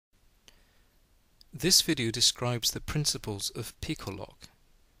This video describes the principles of Picolock,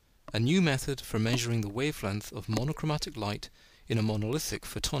 a new method for measuring the wavelength of monochromatic light in a monolithic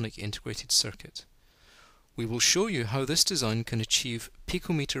photonic integrated circuit. We will show you how this design can achieve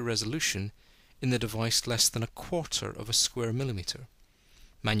picometer resolution in the device less than a quarter of a square millimeter.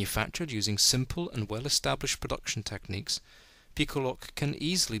 Manufactured using simple and well-established production techniques, Picolock can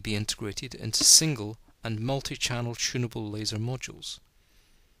easily be integrated into single and multi-channel tunable laser modules.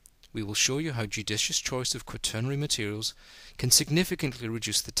 We will show you how judicious choice of quaternary materials can significantly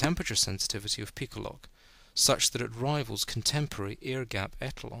reduce the temperature sensitivity of Picolock, such that it rivals contemporary air-gap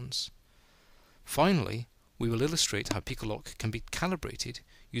etalons. Finally, we will illustrate how Picolock can be calibrated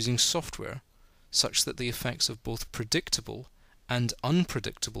using software such that the effects of both predictable and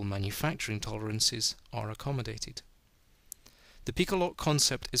unpredictable manufacturing tolerances are accommodated. The Picolock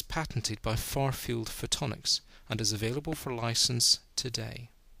concept is patented by Far-Field Photonics and is available for license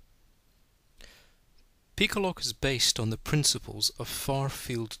today. Picolock is based on the principles of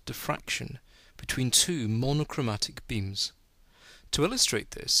far-field diffraction between two monochromatic beams. To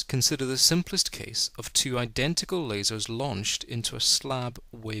illustrate this, consider the simplest case of two identical lasers launched into a slab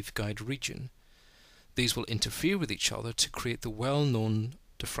waveguide region. These will interfere with each other to create the well-known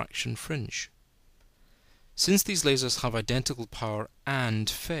diffraction fringe. Since these lasers have identical power and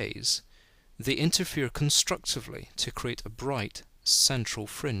phase, they interfere constructively to create a bright central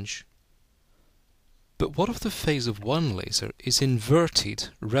fringe. But what if the phase of one laser is inverted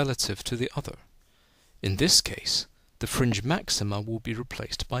relative to the other? In this case, the fringe maxima will be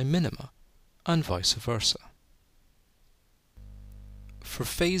replaced by minima, and vice versa. For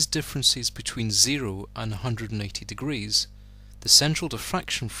phase differences between 0 and 180 degrees, the central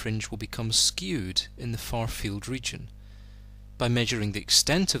diffraction fringe will become skewed in the far-field region. By measuring the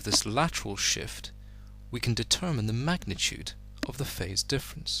extent of this lateral shift, we can determine the magnitude of the phase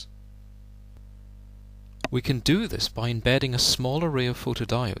difference. We can do this by embedding a small array of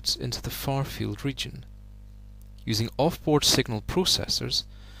photodiodes into the far-field region. Using off-board signal processors,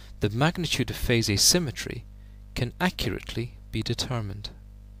 the magnitude of phase asymmetry can accurately be determined.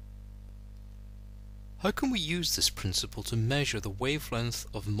 How can we use this principle to measure the wavelength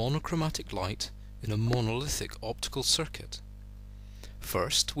of monochromatic light in a monolithic optical circuit?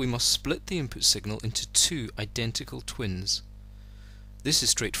 First, we must split the input signal into two identical twins. This is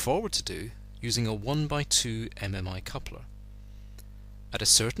straightforward to do using a 1x2 MMI coupler. At a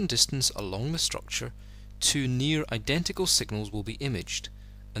certain distance along the structure, two near identical signals will be imaged,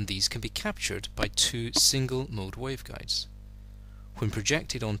 and these can be captured by two single-mode waveguides. When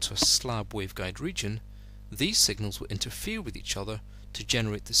projected onto a slab waveguide region, these signals will interfere with each other to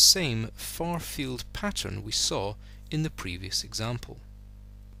generate the same far-field pattern we saw in the previous example.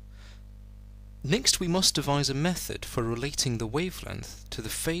 Next, we must devise a method for relating the wavelength to the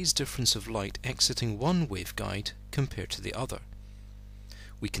phase difference of light exiting one waveguide compared to the other.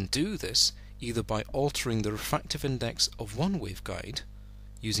 We can do this either by altering the refractive index of one waveguide,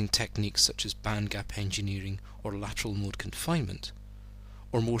 using techniques such as bandgap engineering or lateral mode confinement,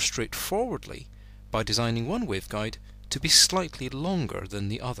 or more straightforwardly by designing one waveguide to be slightly longer than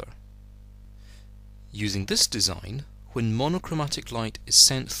the other. Using this design, when monochromatic light is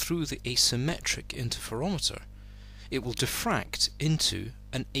sent through the asymmetric interferometer, it will diffract into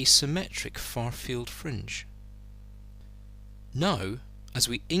an asymmetric far-field fringe. Now, as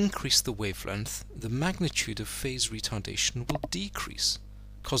we increase the wavelength, the magnitude of phase retardation will decrease,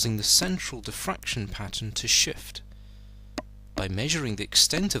 causing the central diffraction pattern to shift. By measuring the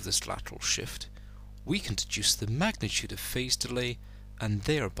extent of this lateral shift, we can deduce the magnitude of phase delay and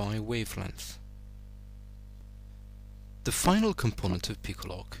thereby wavelength. The final component of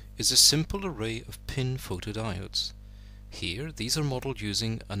Picolock is a simple array of pin photodiodes. Here, these are modeled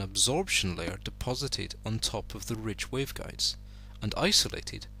using an absorption layer deposited on top of the ridge waveguides and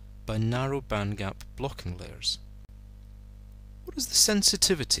isolated by narrow bandgap blocking layers. What is the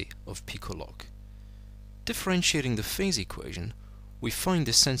sensitivity of Picolock? Differentiating the phase equation, we find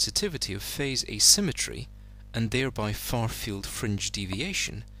the sensitivity of phase asymmetry and thereby far-field fringe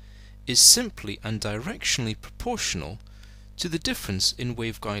deviation is simply and directionally proportional to the difference in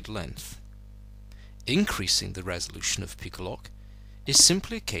waveguide length. Increasing the resolution of Picolock is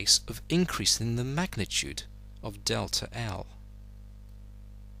simply a case of increasing the magnitude of delta L.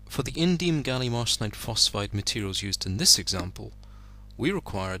 For the indium gallium arsenide phosphide materials used in this example, we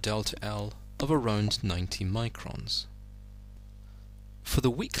require a delta L of around 90 microns. For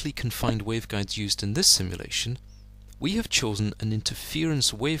the weakly confined waveguides used in this simulation, we have chosen an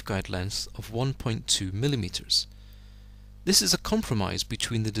interference waveguide length of 1.2 millimeters. This is a compromise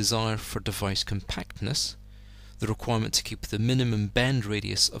between the desire for device compactness, the requirement to keep the minimum bend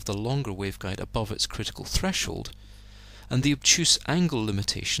radius of the longer waveguide above its critical threshold, and the obtuse angle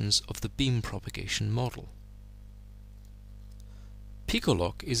limitations of the beam propagation model.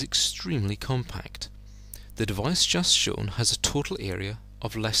 Picolock is extremely compact. The device just shown has a total area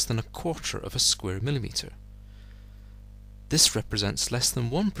of less than 1/4 of a square millimeter. This represents less than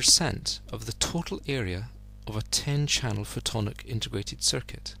 1% of the total area of a 10-channel photonic integrated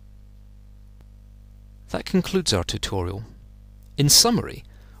circuit. That concludes our tutorial. In summary,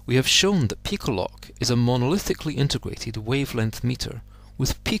 we have shown that Picolock is a monolithically integrated wavelength meter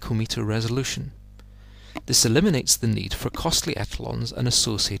with picometer resolution. This eliminates the need for costly etalons and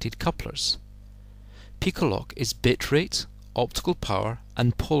associated couplers. Picolock is bitrate, optical power,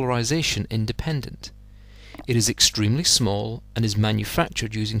 and polarization independent. It is extremely small and is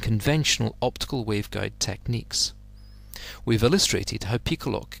manufactured using conventional optical waveguide techniques. We've illustrated how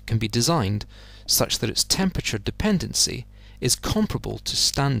Picolock can be designed such that its temperature dependency is comparable to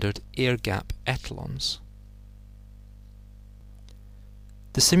standard air gap etalons.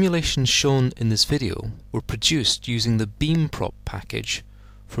 The simulations shown in this video were produced using the BeamProp package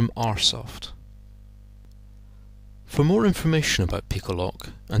from RSoft. For more information about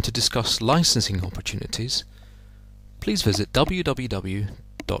Picolock and to discuss licensing opportunities, please visit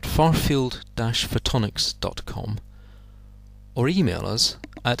www.farfield-photonics.com or email us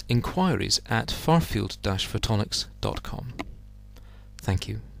at inquiries@farfield-photonics.com. Thank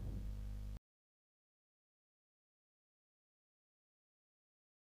you.